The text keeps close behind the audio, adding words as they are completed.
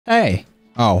Hey.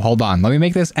 Oh, hold on. Let me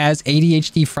make this as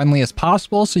ADHD friendly as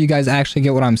possible so you guys actually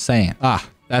get what I'm saying. Ah,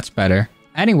 that's better.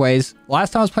 Anyways,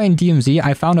 last time I was playing DMZ,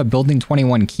 I found a Building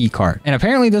 21 key card. And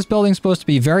apparently this building's supposed to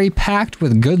be very packed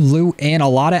with good loot and a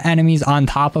lot of enemies on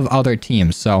top of other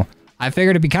teams. So I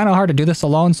figured it'd be kind of hard to do this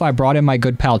alone, so I brought in my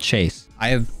good pal Chase. I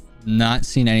have not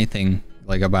seen anything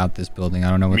like about this building.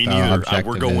 I don't know what the objective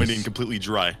We're going in completely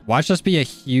dry. Watch this be a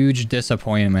huge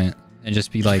disappointment and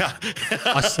just be like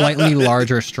a slightly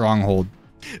larger stronghold.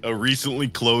 A recently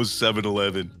closed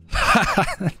 7-Eleven.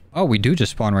 Oh, we do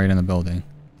just spawn right in the building.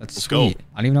 That's sweet.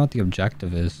 I don't even know what the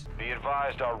objective is. Be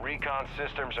advised, our recon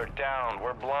systems are down.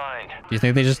 We're blind. Do you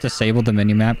think they just disabled the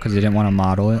minimap because they didn't want to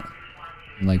model it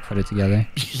and like put it together?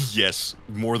 Yes,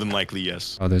 more than likely,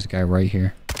 yes. Oh, there's a guy right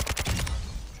here.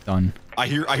 Done. I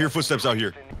hear footsteps out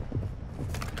here.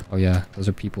 Oh yeah, those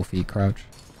are people feet, crouch.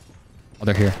 Oh,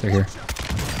 they're here. They're here.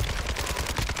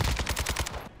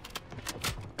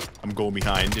 I'm going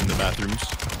behind in the bathrooms.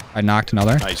 I knocked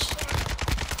another. Nice.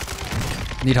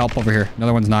 Need help over here.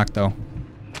 Another one's knocked though.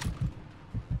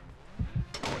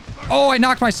 Oh, I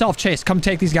knocked myself. Chase, come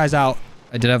take these guys out.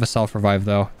 I did have a self-revive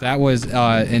though. That was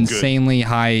insanely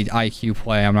high IQ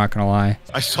play. I'm not gonna lie.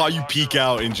 I saw you peek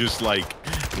out and just like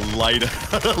light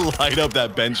up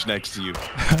that bench next to you.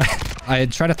 I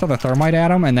tried to throw the thermite at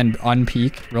them and then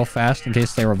unpeak real fast in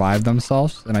case they revive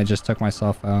themselves. And I just took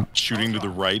myself out. Shooting to the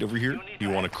right over here. You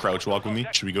want to crouch walk with me?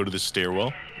 Should we go to the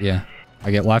stairwell? Yeah.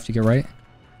 I get left, you get right?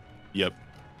 Yep.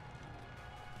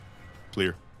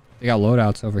 Clear. They got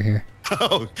loadouts over here.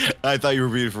 Oh, I thought you were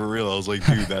being for real. I was like,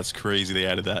 dude, that's crazy. They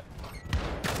added that.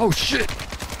 Oh, shit.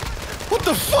 What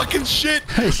the fucking shit?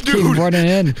 Dude. Running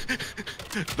in.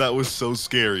 That was so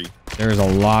scary. There's a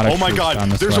lot of Oh my god,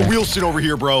 there's a Wilson over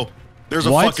here, bro. There's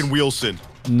a fucking Wilson.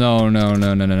 No.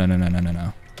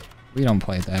 We don't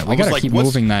play that. We gotta keep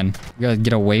moving then. We gotta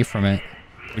get away from it.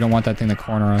 We don't want that thing to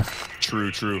corner us.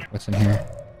 True. What's in here?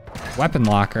 Weapon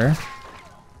locker.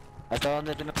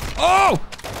 Oh!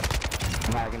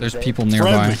 There's people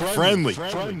nearby. Friendly. It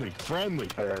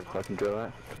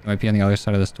might be on the other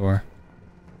side of this door.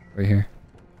 Right here.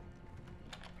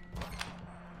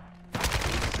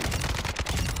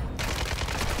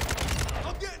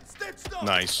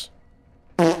 Nice.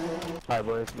 Alright,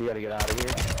 boys, we gotta get out of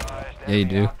here. Yeah, you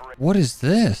do. What is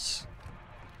this?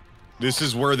 This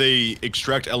is where they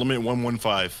extract element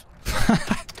 115.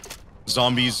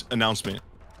 Zombies announcement.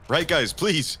 Right, guys,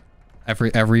 please.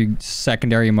 Every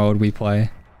secondary mode we play.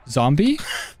 Zombie?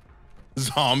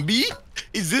 Zombie?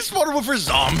 Is this one for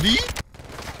zombie?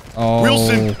 Oh.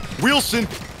 Wilson.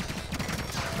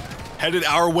 Headed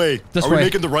our way. This Are way. We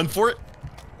making the run for it?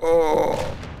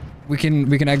 Oh. We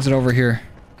can exit over here.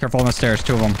 Careful on the stairs,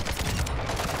 two of them.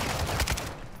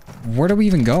 Where do we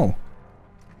even go?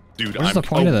 Dude, what's the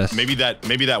point of this? Maybe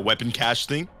that weapon cache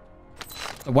thing.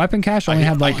 The weapon cache only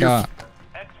had like it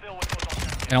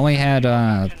only had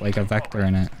like a vector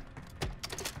in it.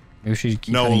 Maybe we should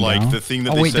keep heading down. The thing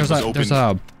that they said was open. There's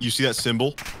a... You see that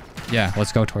symbol? Yeah,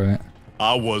 let's go toward it.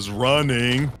 I was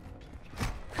running.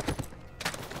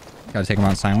 Gotta take them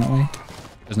out silently.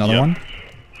 There's another one.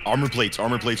 Armor plates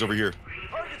over here.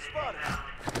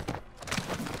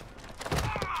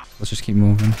 Let's just keep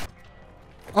moving.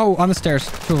 Oh, on the stairs.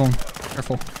 Two of them.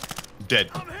 Careful. Dead.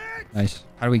 Nice.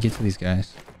 How do we get to these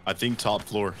guys? I think top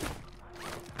floor.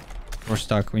 We're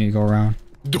stuck. We need to go around.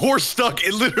 Door stuck.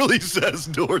 It literally says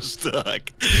door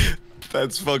stuck.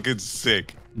 That's fucking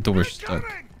sick. Door stuck.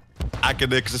 I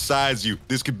can exercise you.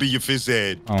 This could be your phys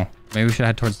ed. Oh, maybe we should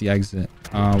head towards the exit.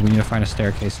 We need to find a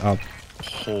staircase up.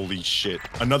 Holy shit.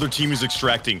 Another team is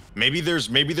extracting. Maybe there's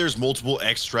multiple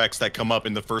extracts that come up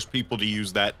in the first people to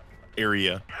use that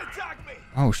area.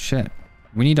 Oh shit.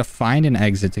 We need to find an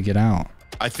exit to get out.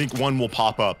 I think one will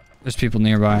pop up. There's people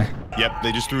nearby. Yep,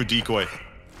 they just threw a decoy.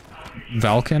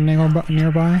 Valken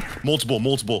nearby?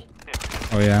 Multiple.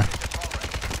 Oh yeah.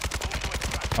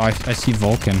 Oh, I see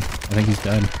Vulcan. I think he's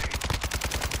dead.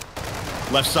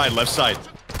 Left side.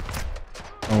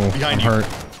 Oh, Behind I'm you. hurt.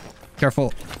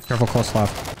 Careful, close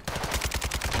left.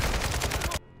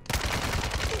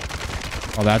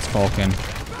 Oh, that's Vulcan.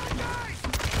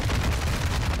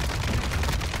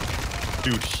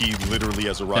 Dude, he literally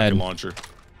has a rocket launcher.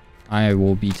 I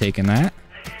will be taking that.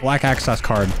 Black access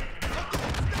card.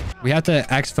 We have to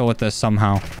exfil with this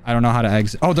somehow. I don't know how to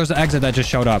exit. Oh, there's an exit that just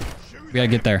showed up. We gotta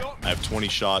get there. I have 20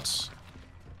 shots.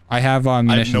 I have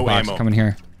munition box ammo. coming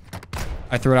here.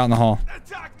 I threw it out in the hall.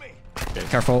 Okay.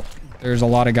 Careful. There's a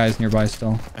lot of guys nearby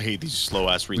still. I hate these slow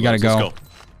ass reloads. We gotta go. Let's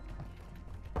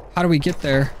go. How do we get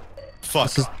there?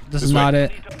 Fuck. This is not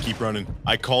it. Keep running.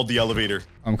 I called the elevator.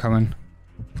 I'm coming.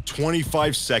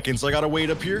 25 seconds I gotta wait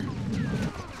up here.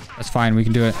 That's fine. We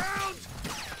can do it.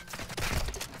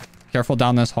 Careful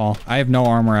down this hall. I have no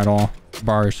armor at all.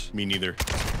 Bars. Me neither.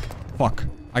 Fuck.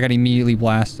 I got immediately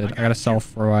blasted. I got to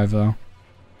self-revive, though.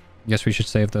 Guess we should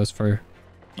save those for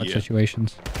such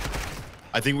situations.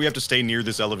 I think we have to stay near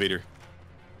this elevator.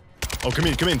 Oh, come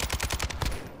in, come in.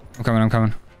 I'm coming, I'm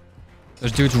coming.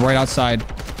 There's dudes right outside.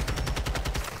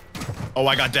 Oh,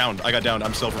 I got downed. I got downed.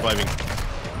 I'm self-reviving.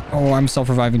 Oh, I'm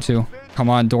self-reviving too. Come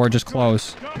on, door just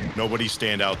close. Nobody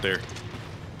stand out there.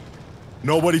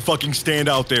 Nobody fucking stand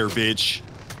out there, bitch.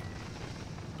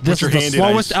 This is the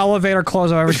slowest elevator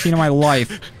close I've ever seen in my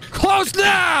life. Close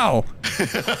now!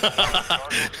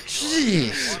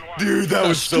 Jeez. Dude, that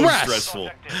was so stressful.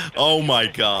 Oh my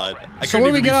god. So what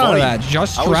do we get out of that?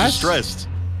 Just stress? I was just stressed.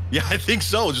 Yeah, I think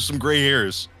so. Just some gray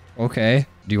hairs. Okay.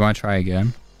 Do you want to try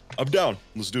again? I'm down.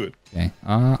 Let's do it. Okay.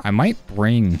 I might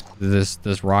bring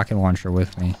this rocket launcher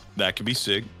with me. That could be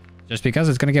sick. Just because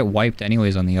it's gonna get wiped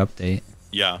anyways on the update.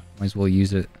 Yeah. Might as well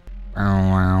use it.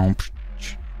 I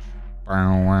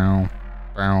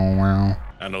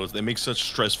know they make such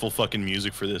stressful fucking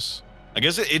music for this. I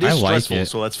guess it is like stressful,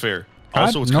 so that's fair. God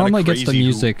Also, it's normally crazy gets the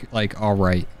music like all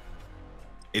right.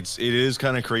 It is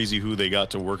kind of crazy who they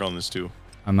got to work on this too.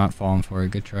 I'm not falling for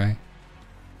it. Good try.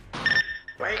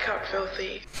 Wake up,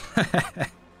 filthy.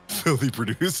 Filthy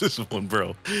produced this one,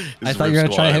 bro. I thought you were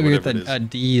gonna try to hit me with the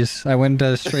D's. I went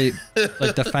to straight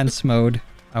like defense mode.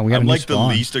 Oh, we got I'm a like spawn.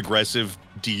 the least aggressive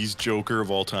D's Joker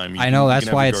of all time. I know, that's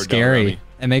why it's scary.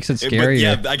 It makes it scary.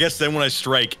 Yeah, I guess then when I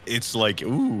strike, it's like,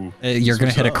 ooh. You're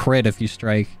gonna hit a crit if you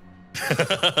strike.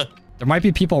 There might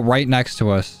be people right next to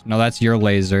us. No, that's your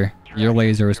laser. Your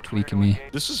laser is tweaking me.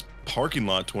 This is parking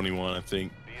lot 21, I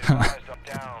think.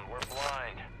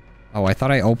 Oh, I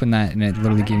thought I opened that and it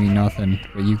literally gave me nothing,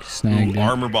 but you snagged it.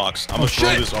 Armor box. I'm gonna throw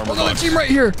this armor Another box. team right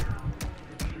here.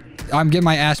 I'm getting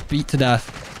my ass beat to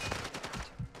death.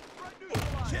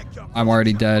 I'm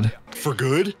already dead. For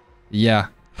good? Yeah.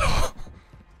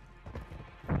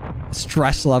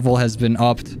 Stress level has been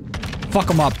upped. Fuck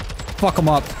him up. Fuck him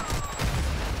up.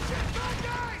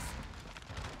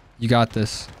 You got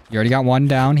this. You already got one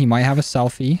down. He might have a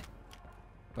selfie,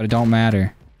 but it don't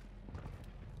matter.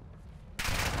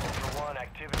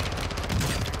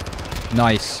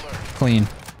 Nice. Clean.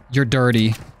 You're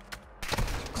dirty.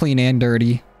 Clean and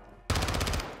dirty.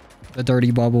 The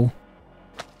dirty bubble.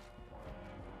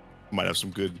 Might have some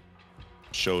good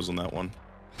shows on that one.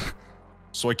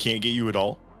 So I can't get you at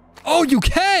all? Oh, you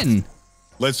can!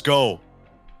 Let's go.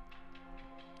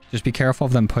 Just be careful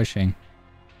of them pushing.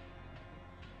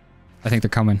 I think they're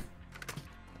coming.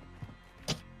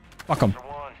 Fuck them.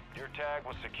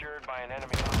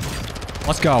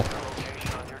 Let's go.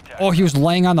 Oh, he was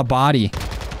laying on the body.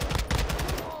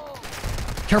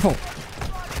 Careful.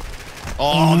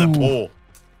 Oh, that pole.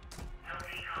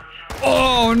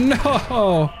 Oh,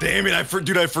 no. Damn it.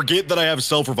 Dude, I forget that I have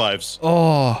self-revives.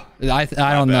 Oh, I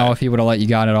don't know if he would have let you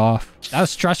got it off. That was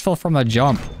stressful from the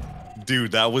jump.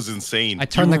 Dude, that was insane. I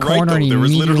turned the corner and he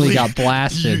immediately got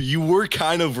blasted. You were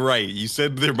kind of right. You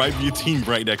said there might be a team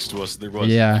right next to us. There was.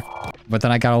 Yeah, but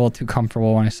then I got a little too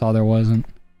comfortable when I saw there wasn't.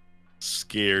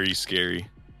 Scary, scary.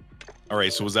 All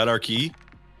right, so was that our key?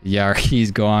 Yeah, our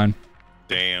key's gone.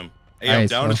 Damn. Hey, I'm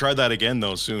down to try that again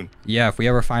though soon. Yeah, if we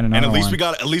ever find another one. And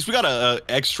one. at least we got a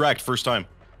extract first time.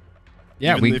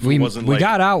 Yeah, we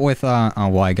got out with oh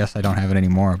well, I guess I don't have it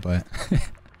anymore, but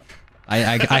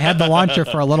I had the launcher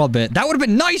for a little bit. That would have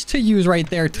been nice to use right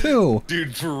there too.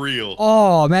 Dude, for real.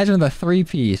 Oh, imagine the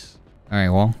 3-piece. All right,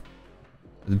 well,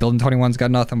 the building 21's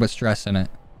got nothing but stress in it.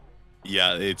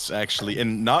 Yeah, it's actually,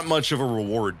 and not much of a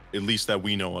reward, at least that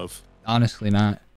we know of. Honestly, not.